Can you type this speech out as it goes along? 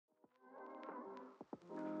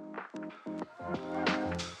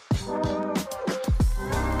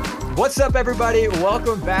What's up, everybody?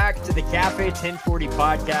 Welcome back to the Cafe 1040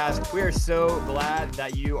 podcast. We are so glad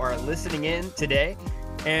that you are listening in today.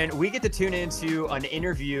 And we get to tune into an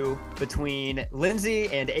interview between Lindsay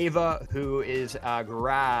and Ava, who is a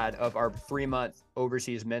grad of our 3-month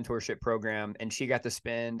overseas mentorship program. And she got to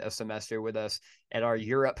spend a semester with us at our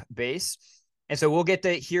Europe base. And so we'll get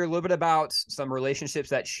to hear a little bit about some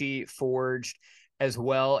relationships that she forged, as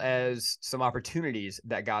well as some opportunities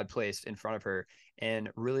that God placed in front of her.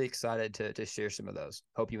 And really excited to share some of those.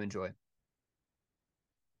 Hope you enjoy.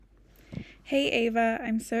 Hey Ava,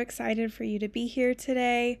 I'm so excited for you to be here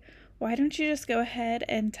today. Why don't you just go ahead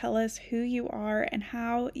and tell us who you are and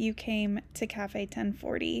how you came to Cafe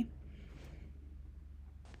 1040?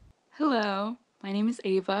 Hello, my name is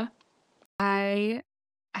Ava. I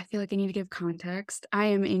feel like I need to give context. I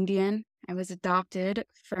am Indian. I was adopted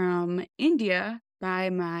from India by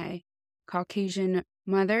my Caucasian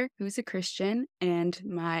mother, who's a Christian, and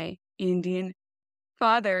my Indian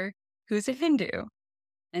father, who's a Hindu.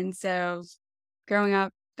 And so growing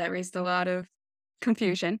up, that raised a lot of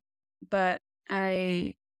confusion. But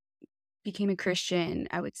I became a Christian,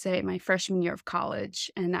 I would say, my freshman year of college.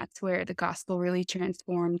 And that's where the gospel really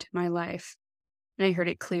transformed my life. And I heard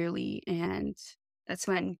it clearly. And that's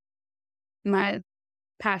when my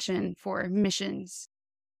passion for missions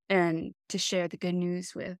and to share the good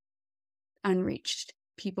news with unreached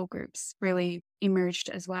people groups really emerged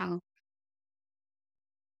as well.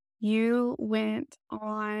 You went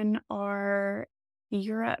on our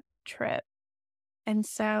Europe trip. And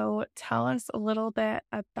so tell us a little bit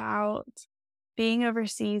about being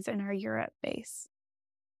overseas in our Europe base.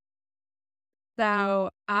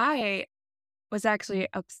 So I was actually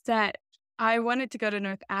upset. I wanted to go to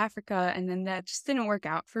North Africa, and then that just didn't work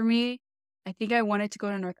out for me. I think I wanted to go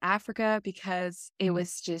to North Africa because it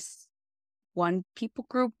was just one people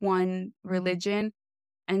group, one religion.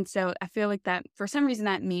 And so I feel like that, for some reason,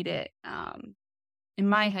 that made it, in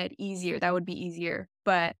my head, easier. That would be easier.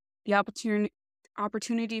 But the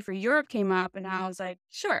opportunity for Europe came up, and I was like,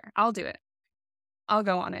 sure, I'll do it. I'll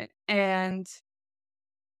go on it. And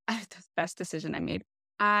that's the best decision I made.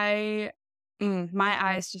 My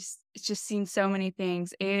eyes just seen so many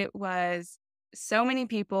things. It was so many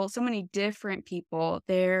people, so many different people.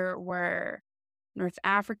 There were North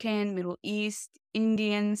African, Middle East,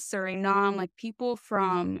 Indian, Suriname, like people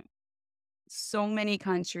from so many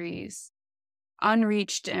countries,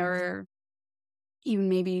 unreached or even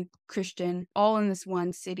maybe Christian, all in this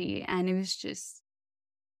one city. And it's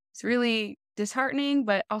really disheartening,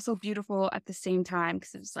 but also beautiful at the same time,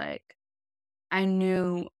 because it was like, I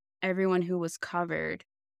knew everyone who was covered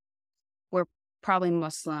were probably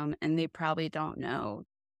Muslim, and they probably don't know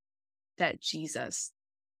that Jesus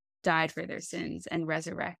died for their sins and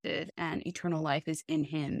resurrected, and eternal life is in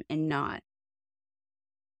him and not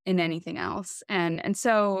in anything else. And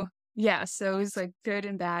so, yeah, so it was like good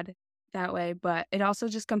and bad that way, but it also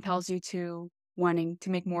just compels you to wanting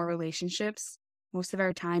to make more relationships. Most of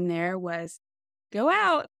our time there was go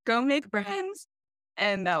out, go make friends.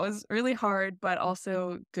 And that was really hard, but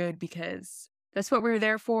also good because that's what we were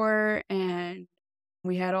there for. And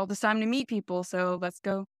we had all this time to meet people. So let's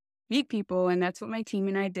go meet people. And that's what my team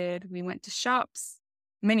and I did. We went to shops,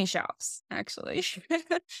 many shops, actually,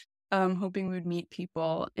 hoping we would meet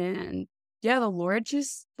people. And yeah, the Lord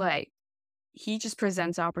just he just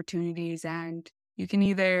presents opportunities, and you can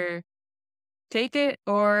either take it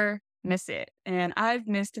or miss it. And I've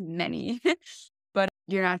missed many. But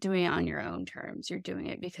you're not doing it on your own terms. You're doing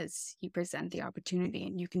it because he presents the opportunity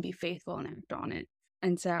and you can be faithful and act on it.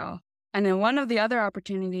 And then one of the other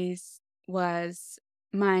opportunities was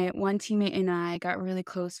my one teammate and I got really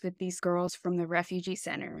close with these girls from the refugee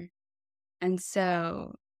center. And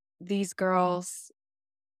so these girls,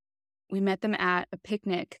 we met them at a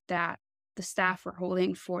picnic that the staff were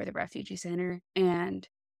holding for the refugee center. And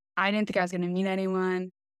I didn't think I was going to meet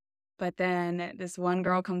anyone. But then this one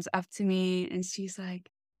girl comes up to me and she's like,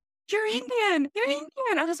 "You're Indian. You're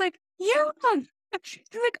Indian." I was like, "Yeah." She's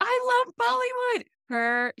like, "I love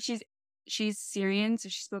Bollywood." She's Syrian, so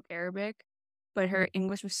she spoke Arabic, but her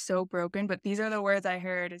English was so broken. But these are the words I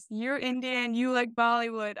heard: "Is you're Indian, you like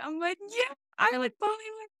Bollywood." I'm like, "Yeah, I like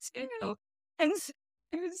Bollywood too." And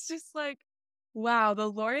it was just like, wow, the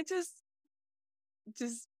Lord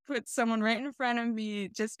just put someone right in front of me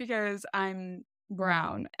just because I'm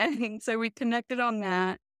brown. And so we connected on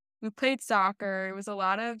that. We played soccer. It was a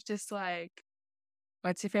lot of just like,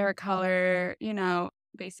 what's your favorite color?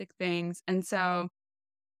 Basic things. And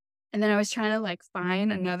then I was trying to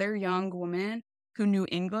find another young woman who knew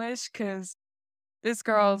English, because this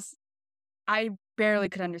girl's, I barely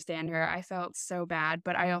could understand her. I felt so bad,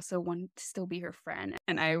 but I also wanted to still be her friend.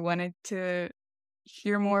 And I wanted to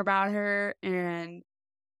hear more about her. And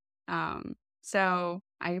so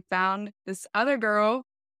I found these other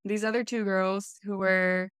two girls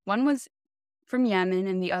who one was from Yemen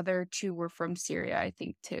and the other two were from Syria, I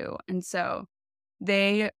think, too. And so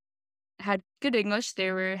they had good English.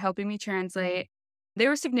 They were helping me translate. They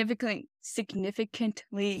were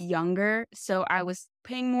significantly younger, so I was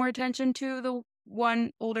paying more attention to the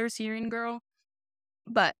one older Syrian girl,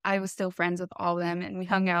 but I was still friends with all of them, and we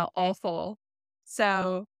hung out all full.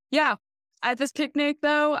 So, yeah, at this picnic,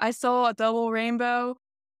 though, I saw a double rainbow,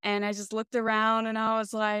 and I just looked around, and I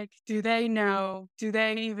was like, do they know? Do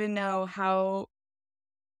they even know how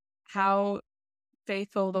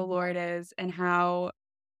faithful the Lord is and how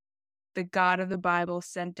the God of the Bible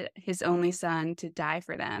sent his only son to die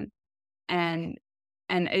for them? And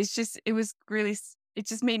it just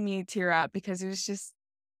made me tear up, because it was just,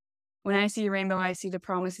 when I see a rainbow, I see the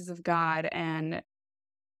promises of God, and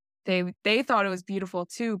they thought it was beautiful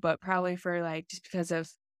too, but probably for like, just because of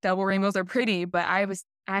double rainbows are pretty, but I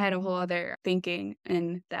had a whole other thinking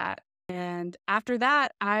in that. And after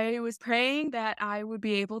that, I was praying that I would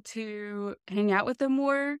be able to hang out with them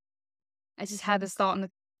more. I just had this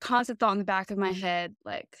constant thought in the back of my head,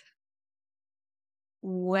 like,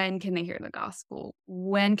 when can they hear the gospel?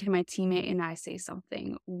 When can my teammate and I say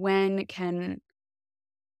something? When can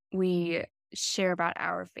we share about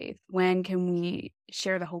our faith? When can we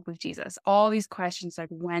share the hope of Jesus? All these questions, like,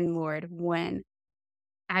 when, Lord, when?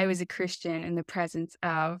 I was a Christian in the presence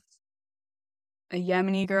of a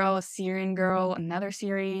Yemeni girl, a Syrian girl, another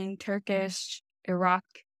Syrian, Turkish, Iraq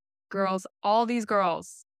girls, all these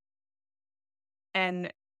girls.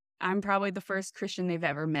 And I'm probably the first Christian they've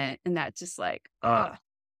ever met. And that just like,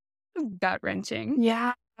 gut-wrenching.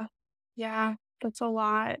 Yeah. Yeah. That's a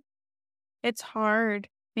lot. It's hard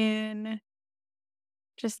in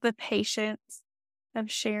just the patience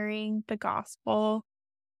of sharing the gospel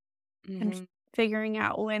and figuring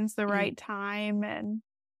out when's the right time. And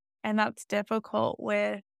that's difficult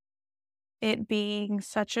with it being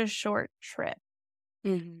such a short trip.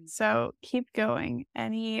 So keep going.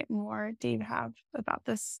 Any more do you have about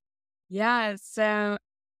this? Yeah. So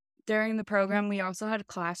during the program, we also had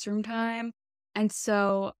classroom time. And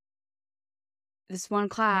so this one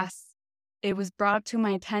class, it was brought to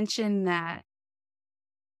my attention that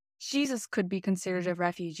Jesus could be considered a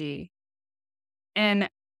refugee. And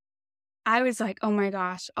I was like, oh my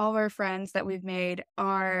gosh, all of our friends that we've made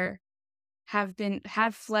have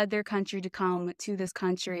fled their country to come to this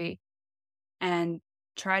country and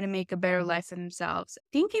try to make a better life for themselves. I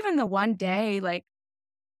think even the one day, like,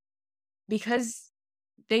 because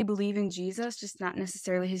they believe in Jesus, just not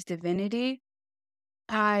necessarily his divinity,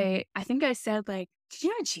 I think I said, like, did you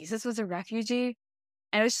know Jesus was a refugee?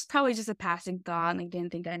 And it was just probably just a passing thought, like,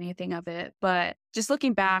 didn't think anything of it. But just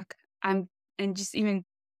looking back, and just even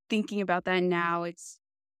thinking about that now, it's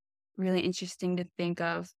really interesting to think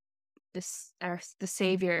of the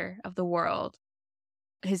savior of the world.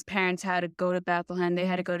 His parents had to go to Bethlehem, they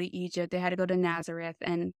had to go to Egypt, they had to go to Nazareth,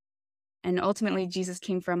 and ultimately Jesus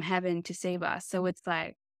came from heaven to save us. So it's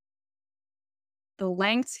like the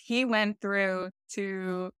lengths he went through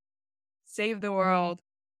to save the world,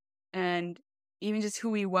 and even just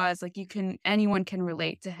who he was, like, anyone can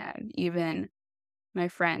relate to him, even my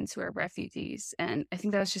friends who are refugees. And I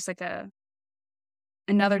think that was just like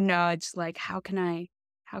another nudge, like, how can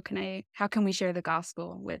we share the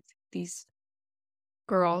gospel with these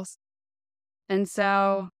girls? And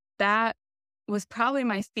so that was probably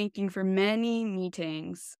my thinking for many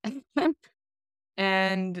meetings.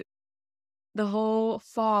 And the whole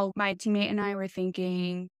fall, my teammate and I were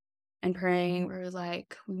thinking and praying. We were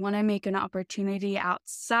like, we want to make an opportunity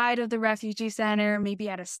outside of the refugee center, maybe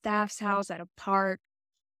at a staff's house, at a park.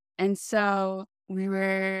 And so we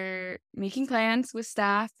were making plans with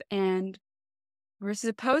staff, and this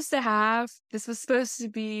was supposed to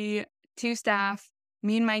be 2 staff,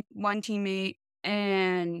 me and my one teammate,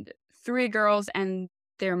 and 3 girls and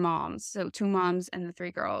their moms. So 2 moms and the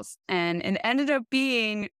 3 girls. And it ended up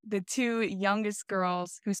being the 2 youngest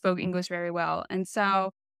girls who spoke English very well. And so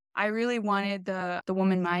I really wanted the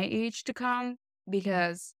woman my age to come,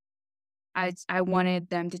 because I wanted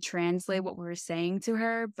them to translate what we were saying to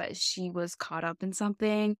her, but she was caught up in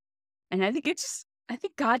something. And I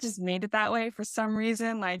think God just made it that way for some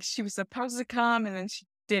reason. Like, she was supposed to come and then she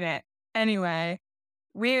didn't. Anyway,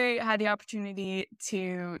 we had the opportunity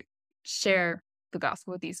to share the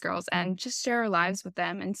gospel with these girls and just share our lives with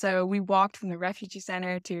them. And so we walked from the refugee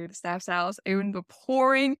center to the staff's house in the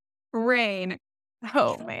pouring rain.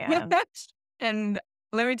 Oh, man. And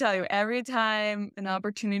let me tell you, every time an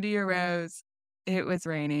opportunity arose, it was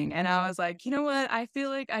raining. And I was like, you know what? I feel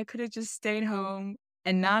like I could have just stayed home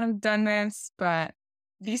and not have done this. But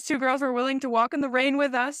these two girls were willing to walk in the rain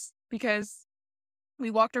with us because we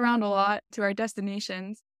walked around a lot to our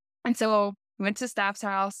destinations. And so we went to staff's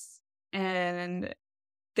house, and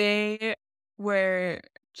they were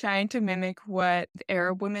trying to mimic what the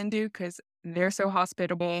Arab women do because they're so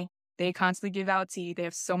hospitable. They constantly give out tea. They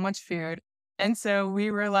have so much food. And so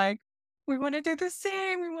we were like, we want to do the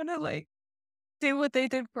same. We want to like do what they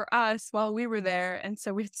did for us while we were there. And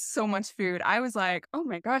so we had so much food. I was like, oh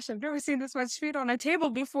my gosh, I've never seen this much food on a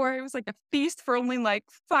table before. It was like a feast for only like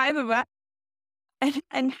 5 of us.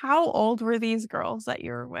 And how old were these girls that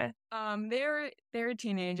you were with? They're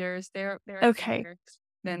teenagers. They're Okay. younger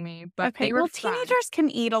than me, but Okay. they were Well, fun. teenagers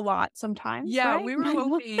can eat a lot sometimes, Yeah, right? we were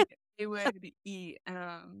hoping they would eat.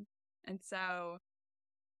 And so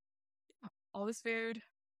all this food.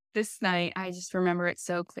 This night, I just remember it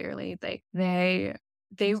so clearly. Like we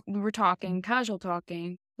were talking, casual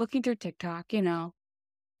talking, looking through TikTok, you know.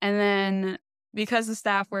 And then because the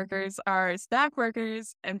staff workers are staff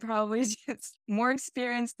workers and probably just more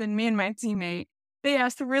experienced than me and my teammate, they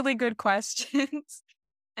asked really good questions.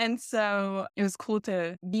 And so it was cool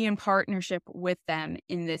to be in partnership with them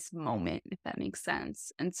in this moment, if that makes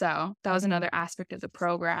sense. And so that was another aspect of the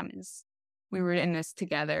program is we were in this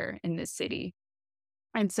together in this city.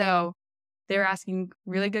 And so they were asking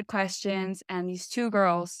really good questions. And these two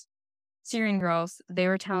girls, Syrian girls, they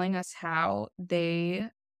were telling us how they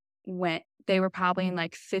were probably in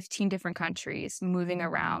like 15 different countries, moving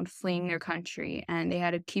around, fleeing their country. And they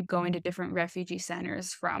had to keep going to different refugee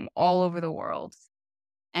centers from all over the world.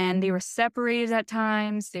 And they were separated at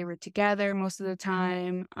times. They were together most of the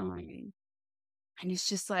time. And it's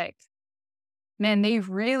just like, man, they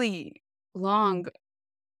really long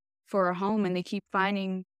for a home, and they keep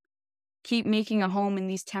making a home in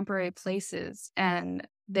these temporary places, and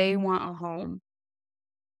they want a home.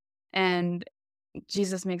 And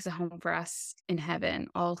Jesus makes a home for us in heaven,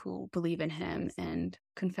 all who believe in him and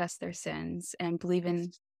confess their sins and believe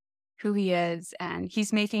in who he is. And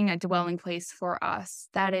he's making a dwelling place for us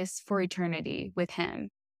that is for eternity with him.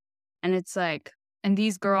 And it's like, and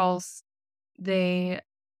these girls, their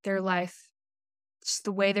life, just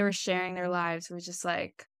the way they were sharing their lives was just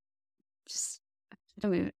like, I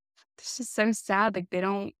mean, it's just so sad. Like they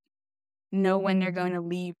don't know when they're going to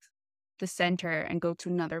leave the center and go to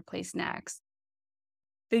another place next.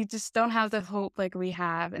 They just don't have the hope like we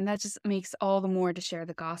have. And that just makes all the more to share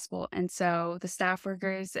the gospel. And so the staff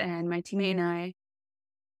workers and my teammate and I,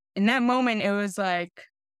 in that moment, it was like,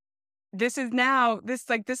 this is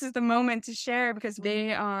the moment to share, because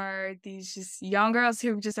they are these just young girls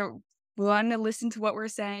who just are wanting to listen to what we're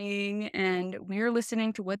saying, and we're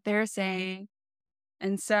listening to what they're saying.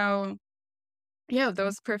 And so, yeah, that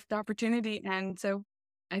was a perfect opportunity. And so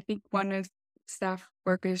I think one of staff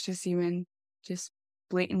workers just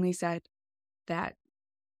blatantly said that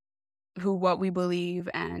what we believe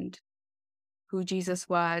and who Jesus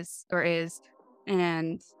was or is,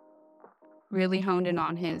 and really honed in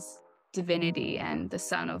on his divinity and the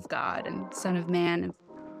Son of God and Son of Man.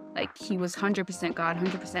 Like he was 100% God,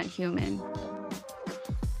 100% human.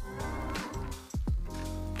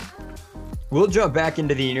 We'll jump back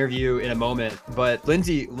into the interview in a moment, but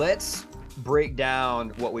Lindsay, let's break down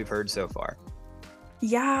what we've heard so far.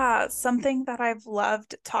 Yeah, something that I've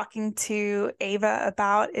loved talking to Ava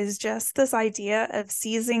about is just this idea of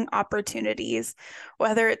seizing opportunities,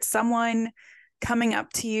 whether it's someone coming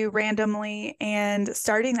up to you randomly and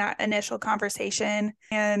starting that initial conversation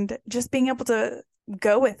and just being able to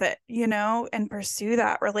go with it, you know, and pursue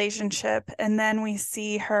that relationship. And then we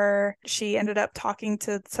see she ended up talking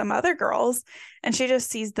to some other girls, and she just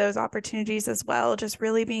sees those opportunities as well. Just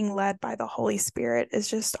really being led by the Holy Spirit is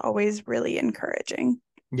just always really encouraging.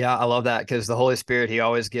 Yeah, I love that, because the Holy Spirit, he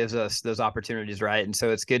always gives us those opportunities, right? And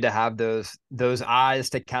so it's good to have those eyes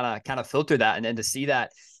to kind of filter that and then to see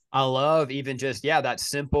that. I love even just, that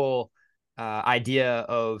simple idea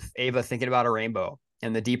of Ava thinking about a rainbow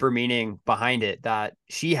and the deeper meaning behind it that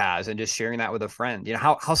she has, and just sharing that with a friend. You know,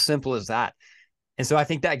 how simple is that? And so I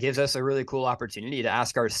think that gives us a really cool opportunity to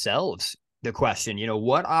ask ourselves the question,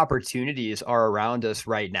 what opportunities are around us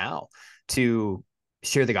right now to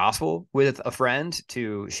share the gospel with a friend,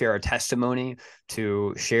 to share a testimony,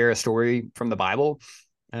 to share a story from the Bible.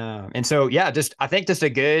 And so, I think just a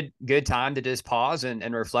good time to just pause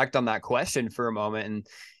and reflect on that question for a moment.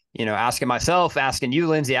 And, asking myself, asking you,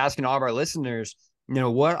 Lindsay, asking all of our listeners,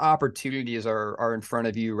 what opportunities are in front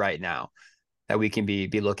of you right now that we can be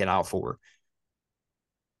looking out for?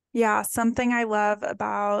 Yeah, something I love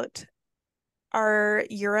about our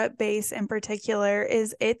Europe base in particular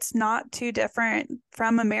is it's not too different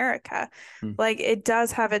from America. Hmm. Like it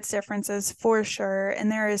does have its differences for sure.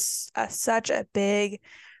 And there is such a big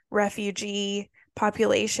refugee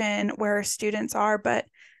population where students are, but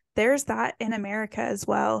there's that in America as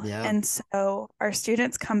well. Yeah. And so our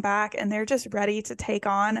students come back and they're just ready to take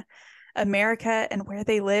on America and where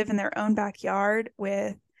they live in their own backyard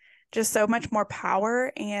with just so much more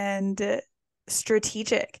power and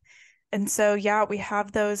strategic. And so, yeah, we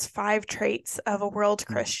have those 5 traits of a world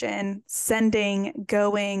Christian: sending,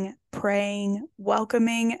 going, praying,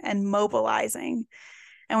 welcoming, and mobilizing.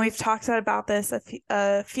 And we've talked about this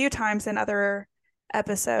a few times in other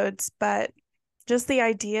episodes, but just the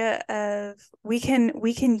idea of we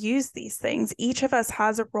can use these things. Each of us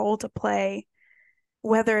has a role to play,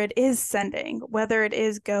 whether it is sending, whether it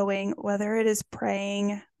is going, whether it is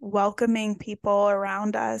praying, welcoming people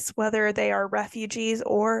around us, whether they are refugees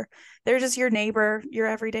or they're just your neighbor, your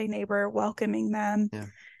everyday neighbor, welcoming them, Yeah.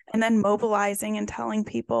 and then mobilizing and telling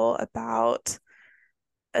people about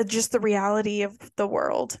just the reality of the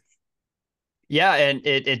world. Yeah, and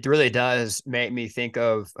it really does make me think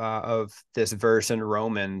of this verse in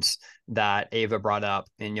Romans that Ava brought up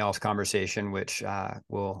in y'all's conversation, which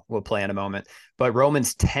we'll play in a moment. But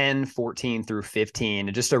Romans 10:14 through 15,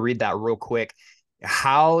 and just to read that real quick,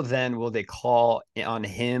 how then will they call on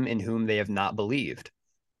him in whom they have not believed?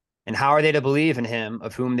 And how are they to believe in him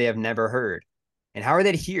of whom they have never heard? And how are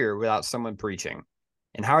they to hear without someone preaching?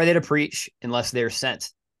 And how are they to preach unless they are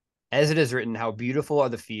sent? As it is written, how beautiful are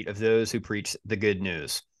the feet of those who preach the good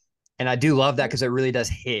news. And I do love that because it really does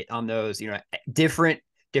hit on those, different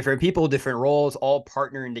people, different roles, all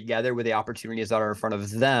partnering together with the opportunities that are in front of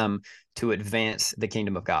them to advance the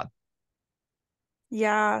kingdom of God.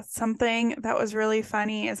 Yeah, something that was really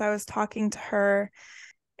funny is I was talking to her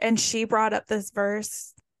and she brought up this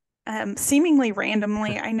verse seemingly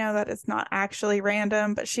randomly. I know that it's not actually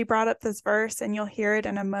random, but she brought up this verse, and you'll hear it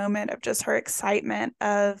in a moment of just her excitement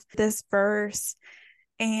of this verse.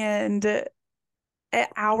 And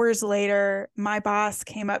hours later, my boss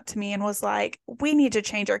came up to me and was like, "We need to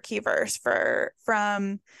change our key verse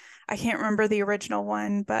from I can't remember the original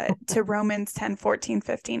one, but to Romans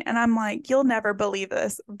 10:14-15." And I'm like, "You'll never believe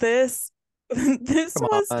this. This Come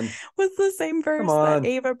on. was the same Come verse that on.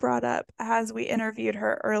 Ava brought up as we interviewed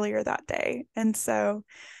her earlier that day." And so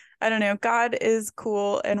I don't know, God is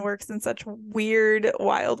cool and works in such weird,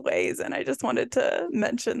 wild ways. And I just wanted to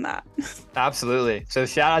mention that. Absolutely. So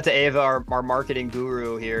shout out to Ava, our marketing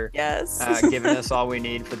guru here, Yes. giving us all we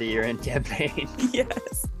need for the year-end campaign.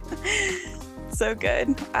 Yes. So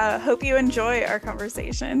good. Hope you enjoy our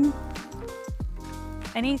conversation.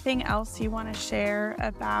 Anything else you want to share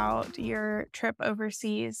about your trip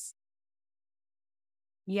overseas?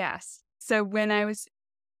 Yes. So when I was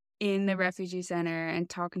in the refugee center and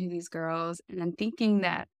talking to these girls, and I'm thinking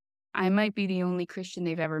that I might be the only Christian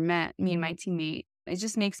they've ever met, me and my teammate, it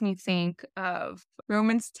just makes me think of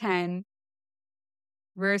Romans 10,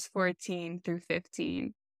 verse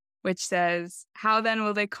 14-15, which says, "How then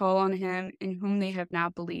will they call on him in whom they have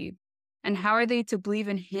not believed? And how are they to believe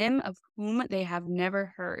in him of whom they have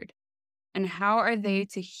never heard? And how are they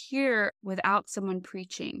to hear without someone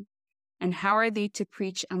preaching? And how are they to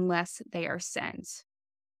preach unless they are sent?"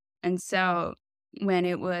 And so when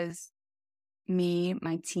it was me,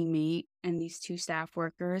 my teammate, and these 2 staff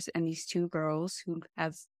workers and these 2 girls who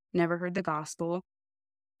have never heard the gospel,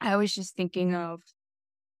 I was just thinking of,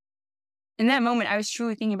 in that moment, I was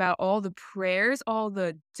truly thinking about all the prayers, all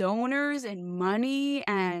the donors and money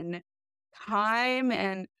and time,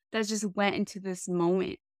 and that just went into this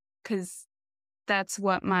moment because that's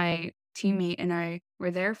what my teammate and I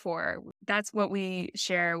were there for. That's what we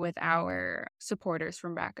share with our supporters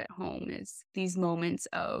from back at home, is these moments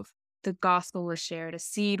of the gospel was shared, a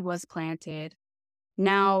seed was planted.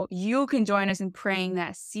 Now you can join us in praying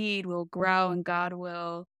that seed will grow and God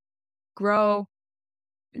will grow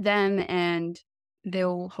them, and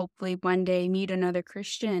they'll hopefully one day meet another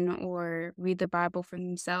Christian or read the Bible for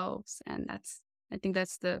themselves. And I think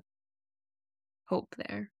that's the hope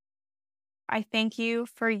there. I thank you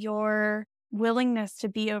for your willingness to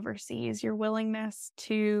be overseas, your willingness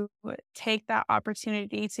to take that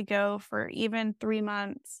opportunity to go for even 3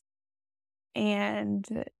 months and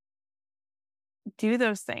do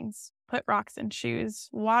those things, put rocks in shoes,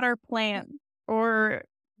 water plants, or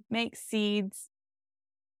make seeds.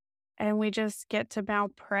 And we just get to now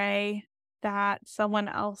pray that someone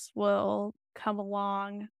else will come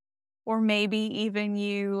along, or maybe even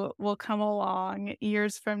you will come along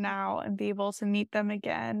years from now and be able to meet them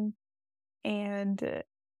again, and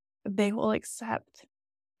they will accept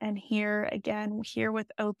and hear again, hear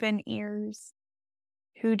with open ears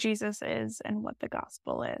who Jesus is and what the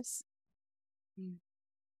gospel is. Mm.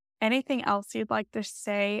 Anything else you'd like to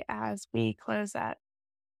say as we close out?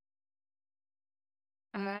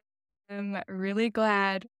 I am really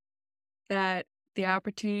glad that the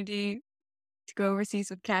opportunity to go overseas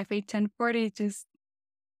with Cafe 1040 just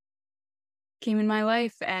came in my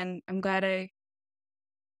life, and I'm glad I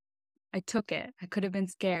took it. I could have been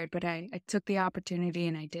scared, but I took the opportunity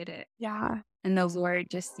and I did it. Yeah. And the Lord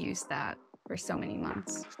just used that for so many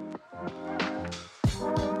months.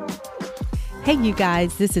 Hey, you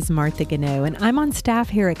guys, this is Martha Gano, and I'm on staff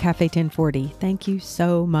here at Cafe 1040. Thank you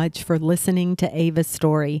so much for listening to Ava's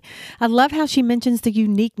story. I love how she mentions the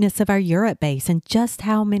uniqueness of our Europe base and just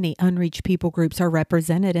how many unreached people groups are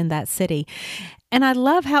represented in that city. And I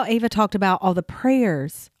love how Ava talked about all the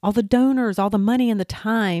prayers, all the donors, all the money and the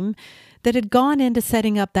time that had gone into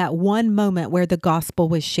setting up that one moment where the gospel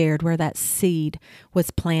was shared, where that seed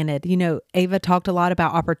was planted. You know, Ava talked a lot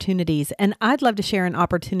about opportunities, and I'd love to share an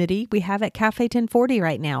opportunity we have at Cafe 1040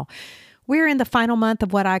 right now. We're in the final month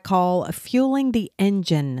of what I call fueling the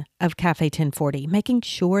engine of Cafe 1040, making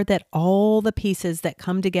sure that all the pieces that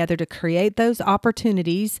come together to create those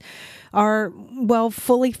opportunities are, well,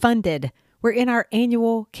 fully funded. We're in our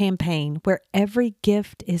annual campaign where every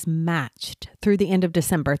gift is matched through the end of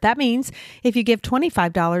December. That means if you give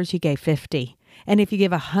 $25, you gave $50. And if you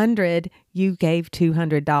give $100, you gave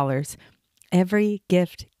 $200. Every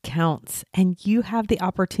gift counts, and you have the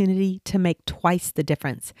opportunity to make twice the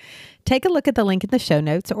difference. Take a look at the link in the show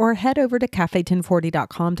notes or head over to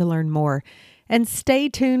cafe1040.com to learn more. And stay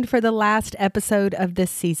tuned for the last episode of this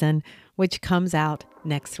season, which comes out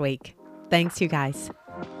next week. Thanks, you guys.